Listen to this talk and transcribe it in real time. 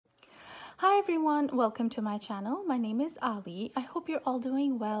Hi everyone, welcome to my channel. My name is Ali. I hope you're all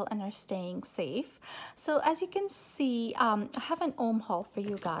doing well and are staying safe. So as you can see, I have an Ohm haul for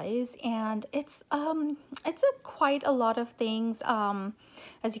you guys, and it's quite a lot of things.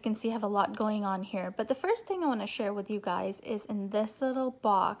 As you can see, I have a lot going on here. But the first thing I want to share with you guys is in this little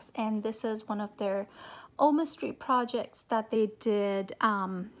box, and this is one of their Ohmistry projects that they did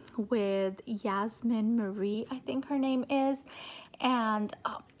with Yasmin Marie, I think her name is. And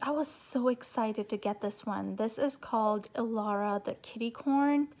I was so excited to get this one. This is called Elara The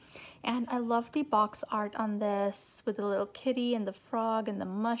Kittycorn, and I love the box art on this with the little kitty and the frog and the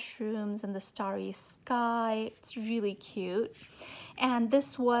mushrooms and the starry sky. It's really cute. And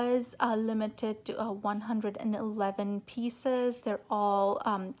this was limited to 111 pieces. They're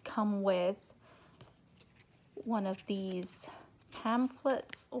all come with one of these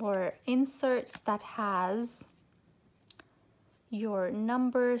pamphlets or inserts that has your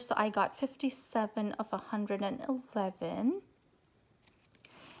number. So I got 57 of 111,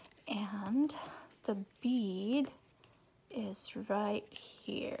 and the bead is right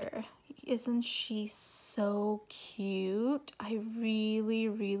here. Isn't she so cute? I really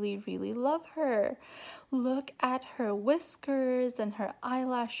love her. Look at her whiskers and her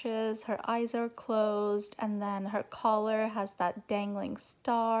eyelashes. Her eyes are closed, and then her collar has that dangling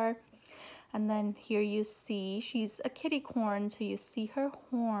star. And then here you see she's a kitty corn, so you see her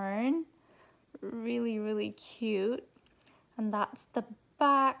horn. Really cute. And that's the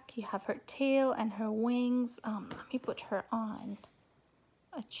back. You have her tail and her wings. Let me put her on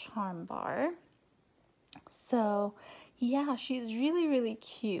a charm bar. So yeah, she's really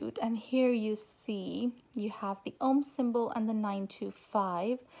cute. And here you see you have the Ohm symbol and the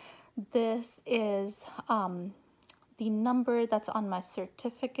 925. This is the number that's on my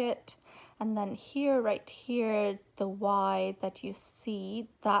certificate. And then here, right here, the Y that you see,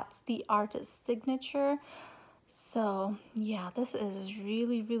 that's the artist's signature. So yeah, this is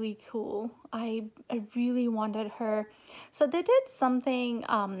really cool. I really wanted her. So they did something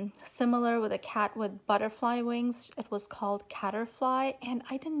similar with a cat with butterfly wings. It was called Caterfly, and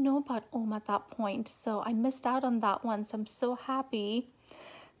I didn't know about Ohm at that point, so I missed out on that one. So I'm so happy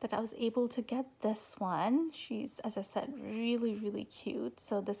that I was able to get this one. She's, as I said, really cute.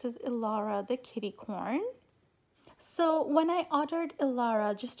 So this is Elara The Kittycorn. So when I ordered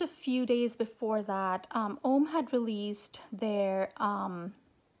Elara, just a few days before that, Ohm had released their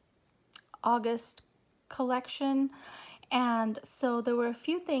August collection. And so there were a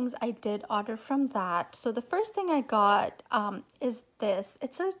few things I did order from that. So the first thing I got is this.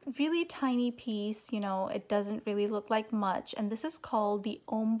 It's a really tiny piece, you know, it doesn't really look like much. And this is called the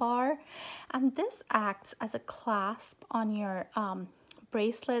Ohm bar. And this acts as a clasp on your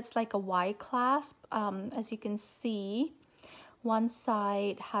bracelets, like a Y clasp. As you can see, one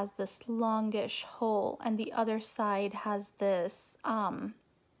side has this longish hole and the other side has this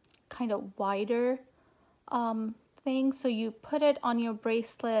kind of wider thing. So you put it on your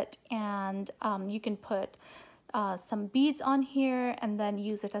bracelet, and you can put some beads on here and then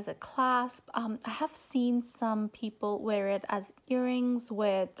use it as a clasp. I have seen some people wear it as earrings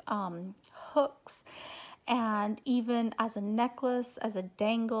with hooks, and even as a necklace, as a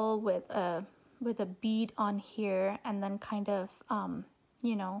dangle with a bead on here, and then kind of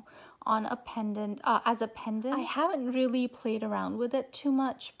you know, on a pendant, as a pendant. I haven't really played around with it too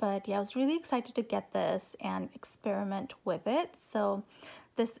much, but yeah, I was really excited to get this and experiment with it. So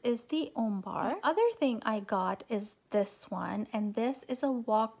this is the Ohm bar. The other thing I got is this one, and this is a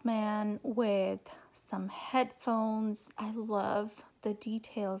Walkman with some headphones. I love the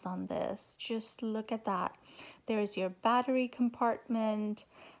details on this. Just look at that. There's your battery compartment,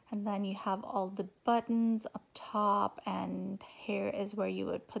 and then you have all the buttons up top, and here is where you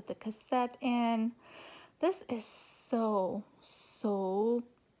would put the cassette in. This is so,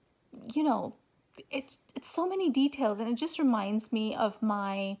 you know, it's so many details, and it just reminds me of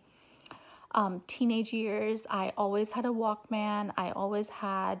my teenage years. I always had a Walkman. I always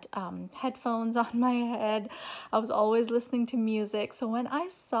had headphones on my head. I was always listening to music. So when I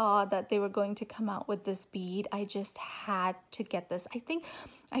saw that they were going to come out with this bead, I just had to get this. I think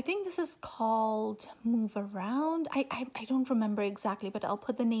this is called Move Around. I don't remember exactly, but I'll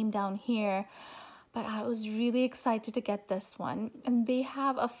put the name down here. But I was really excited to get this one. And they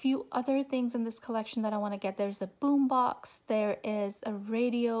have a few other things in this collection that I want to get. There's a boombox. There is a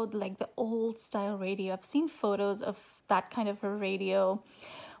radio, like the old style radio. I've seen photos of that kind of a radio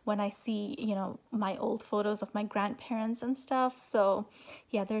when I see, you know, my old photos of my grandparents and stuff. So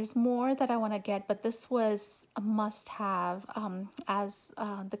yeah, there's more that I want to get, but this was a must-have as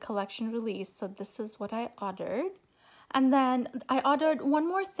the collection released. So this is what I ordered. And then I ordered one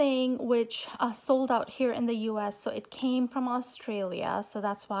more thing, which sold out here in the US. So it came from Australia. So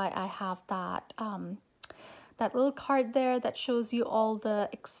that's why I have that that little card there that shows you all the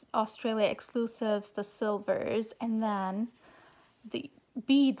Australia exclusives, the silvers. And then the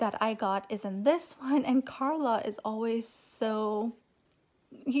bead that I got is in this one. And Carla is always so...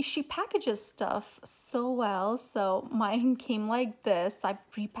 she packages stuff so well. So mine came like this. I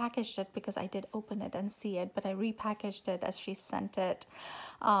repackaged it because I did open it and see it, but I repackaged it as she sent it.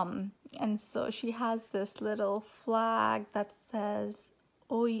 And so she has this little flag that says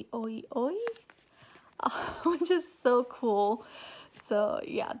oi oi oi, which is so cool. So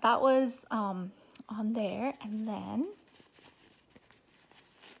yeah, that was on there. And then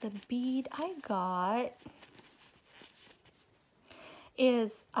the bead I got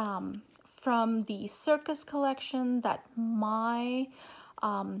is from the circus collection that my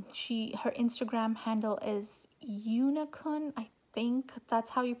her Instagram handle is Unicorn. I think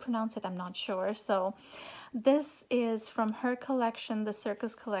that's how you pronounce it. I'm not sure. So this is from her collection, the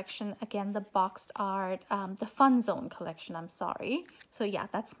circus collection. Again, the boxed art, the Fun Zone collection. I'm sorry. So yeah,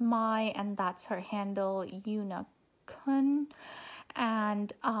 that's and that's her handle, Unicorn.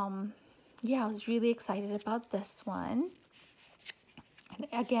 And yeah, I was really excited about this one. And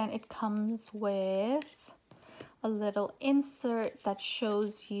again, it comes with a little insert that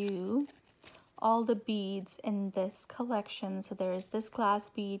shows you all the beads in this collection. So there's this glass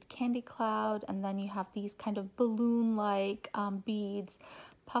bead, candy cloud, and then you have these kind of balloon-like beads,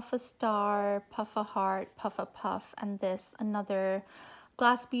 puff a star, puff a heart, puff a puff, and this another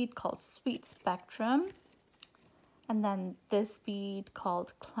glass bead called Sweet Spectrum. And then this bead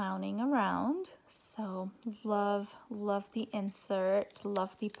called Clowning Around. So love the insert,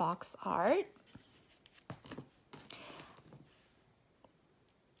 love the box art.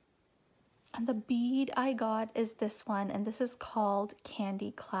 And the bead I got is this one, and this is called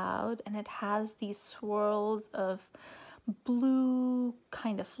Candy Cloud, and it has these swirls of blue,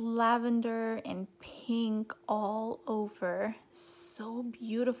 kind of lavender and pink all over. So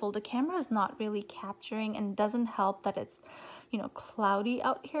beautiful. The camera is not really capturing, and doesn't help that it's, you know, cloudy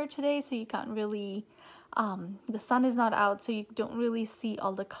out here today, so you can't really the sun is not out, so you don't really see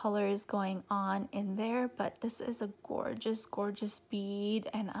all the colors going on in there. But this is a gorgeous bead,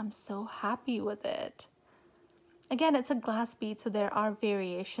 and I'm so happy with it. Again, it's a glass bead, so there are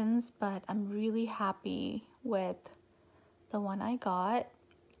variations, but I'm really happy with the one I got.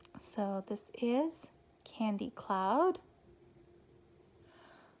 So this is Candy Cloud.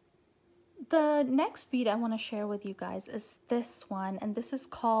 The next bead I want to share with you guys is this one, and this is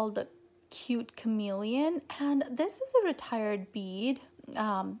called Cute Chameleon, and this is a retired bead.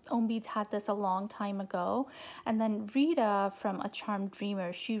 OhmBeads had this a long time ago, and then Rita from A Charmed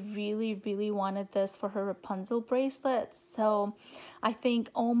Dreamer, she really wanted this for her Rapunzel bracelet. So I think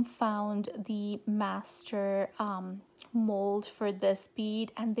Ohm found the master mold for this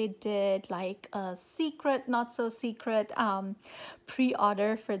bead, and they did like a secret, not so secret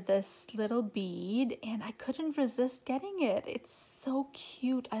pre-order for this little bead, and I couldn't resist getting it. It's so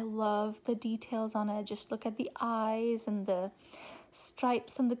cute. I love the details on it. Just look at the eyes and the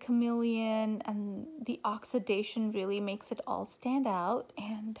stripes on the chameleon, and the oxidation really makes it all stand out.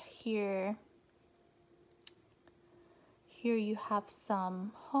 And here you have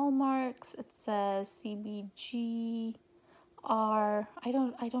some hallmarks. It says CBG R. I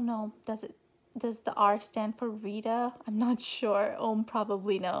don't know. Does the R stand for Rita? I'm not sure. Ohm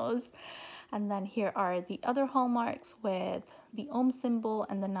probably knows. And then here are the other hallmarks with the Ohm symbol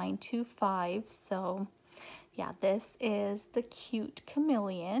and the 925. So yeah, this is the Cute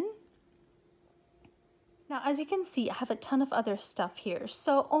Chameleon. Now, as you can see, I have a ton of other stuff here.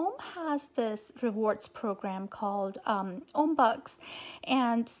 So Ohm has this rewards program called OhmBucks.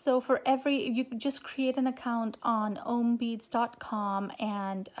 And so for you just create an account on ohmbeads.com,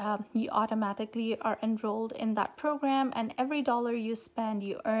 and you automatically are enrolled in that program. And every dollar you spend,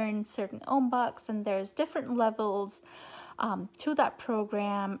 you earn certain OhmBucks, and there's different levels to that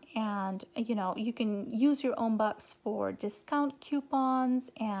program. And you know, you can use your OhmBucks for discount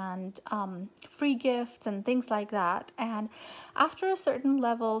coupons and free gifts and things like that. And after a certain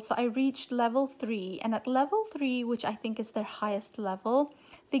level, so I reached level 3, and at level 3, which I think is their highest level,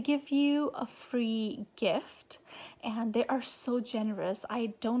 they give you a free gift, and they are so generous.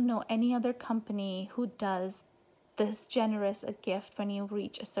 I don't know any other company who does this generous a gift when you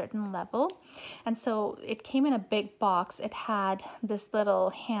reach a certain level. And so it came in a big box. It had this little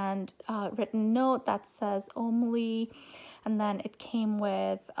hand written note that says Aali, and then it came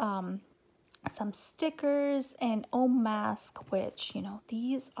with some stickers and Ohm mask, which, you know,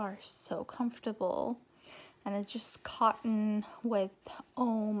 these are so comfortable. and it's just cotton with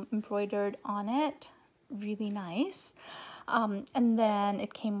Ohm embroidered on it. Really nice. And then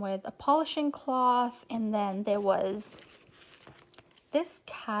it came with a polishing cloth, and then there was this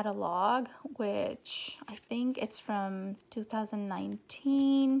catalog, which I think it's from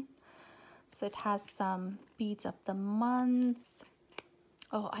 2019. So it has some beads of the month.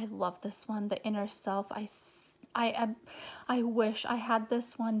 Oh, I love this one, the Inner Self. I wish I had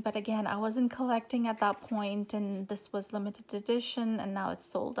this one, but again, I wasn't collecting at that point, and this was limited edition, and now it's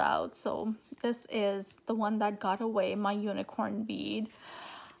sold out. So this is the one that got away, my unicorn bead.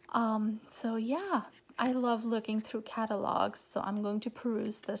 So yeah, I love looking through catalogs, so I'm going to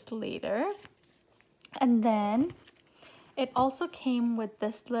peruse this later. And then it also came with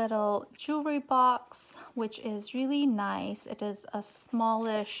this little jewelry box, which is really nice. It is a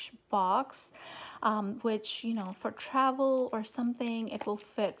smallish box, which, you know, for travel or something, it will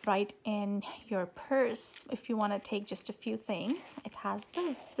fit right in your purse if you want to take just a few things. It has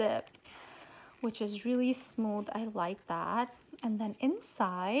the zip, which is really smooth. I like that. And then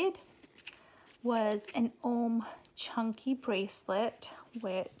inside was an Ohm chunky bracelet,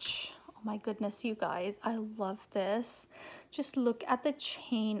 which, oh my goodness, you guys, I love this. Just look at the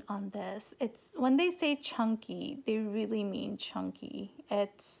chain on this. It's, when they say chunky, they really mean chunky.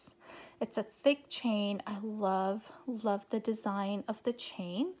 It's a thick chain. I love the design of the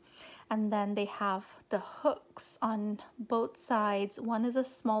chain. And then they have the hooks on both sides. One is a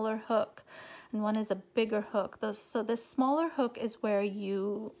smaller hook and one is a bigger hook. So the smaller hook is where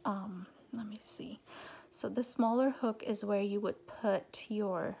you let me see. So the smaller hook is where you would put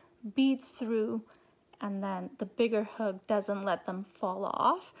your beads through, and then the bigger hook doesn't let them fall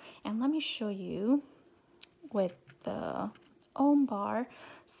off. And let me show you with the Ohm bar.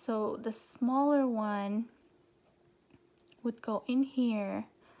 So the smaller one would go in here,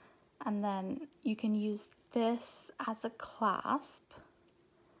 and then you can use this as a clasp.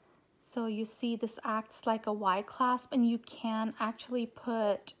 So you see this acts like a Y clasp, and you can actually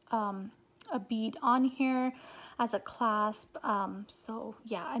put a bead on here as a clasp. So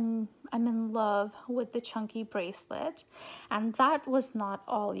yeah, I'm in love with the chunky bracelet. And that was not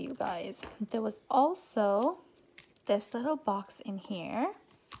all, you guys. There was also this little box in here,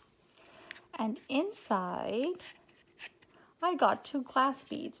 and inside I got 2 glass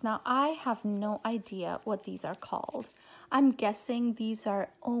beads. Now I have no idea what these are called. I'm guessing these are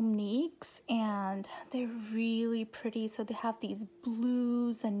Ohmniques, and they're really pretty. So they have these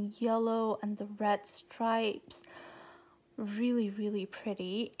blues and yellow and the red stripes. Really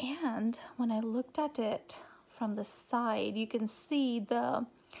pretty. And when I looked at it from the side, you can see the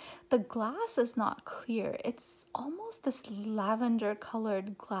glass is not clear. It's almost this lavender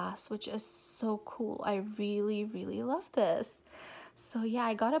colored glass, which is so cool. I really love this. So yeah,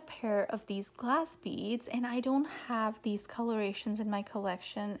 I got a pair of these glass beads, and I don't have these colorations in my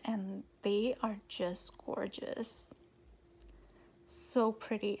collection, and they are just gorgeous. So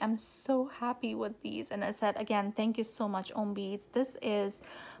pretty. I'm so happy with these. And I said again, thank you so much, OhmBeads. This is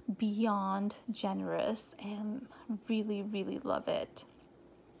beyond generous, and really love it.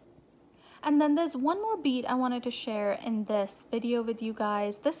 And then there's one more bead I wanted to share in this video with you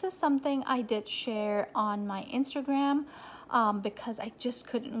guys. This is something I did share on my Instagram because I just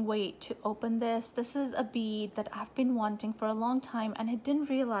couldn't wait to open this. This is a bead that I've been wanting for a long time, and I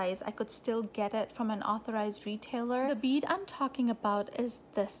didn't realize I could still get it from an authorized retailer. The bead I'm talking about is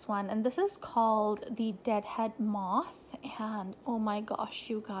this one, and this is called the Deadhead Moth. And oh my gosh,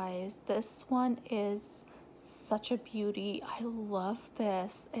 you guys, this one is such a beauty. I love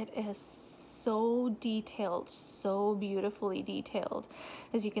this. It is so detailed, so beautifully detailed.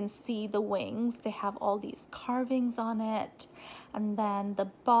 As you can see, the wings, they have all these carvings on it, and then the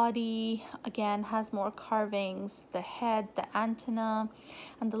body again has more carvings, the head, the antenna,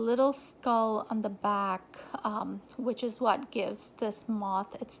 and the little skull on the back, which is what gives this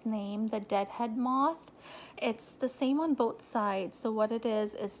moth its name, the Deadhead Moth. It's the same on both sides. So what it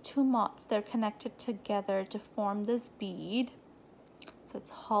is 2 moths, they're connected together to form this bead. So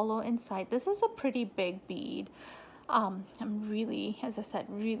it's hollow inside. This is a pretty big bead. I'm really, as I said,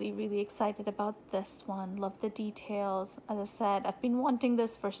 really excited about this one. Love the details. As I said, I've been wanting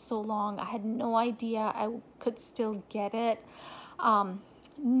this for so long. I had no idea I could still get it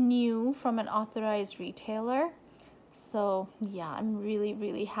new from an authorized retailer. So yeah, I'm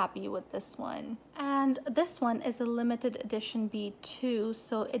really happy with this one. And this one is a limited edition bead too.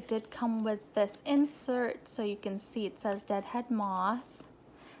 So it did come with this insert. So you can see it says Deadhead Moth.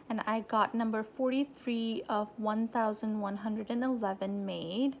 And I got number 43 of 1,111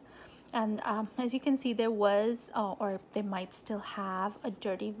 made. And as you can see, there was, or they might still have, a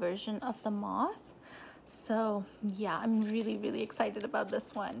dirty version of the moth. So yeah, I'm really excited about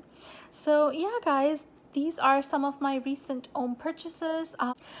this one. So yeah, guys, these are some of my recent Ohm purchases.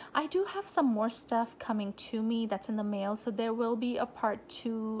 I do have some more stuff coming to me that's in the mail, so there will be a part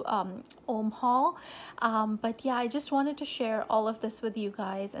 2 Ohm haul. But yeah, I just wanted to share all of this with you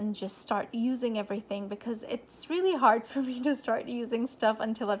guys and just start using everything, because it's really hard for me to start using stuff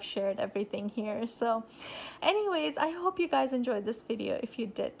until I've shared everything here. So anyways, I hope you guys enjoyed this video. If you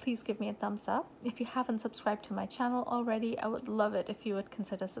did, please give me a thumbs up. If you haven't subscribed to my channel already, I would love it if you would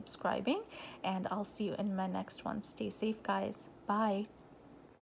consider subscribing, and I'll see you in my next one. Stay safe, guys. Bye.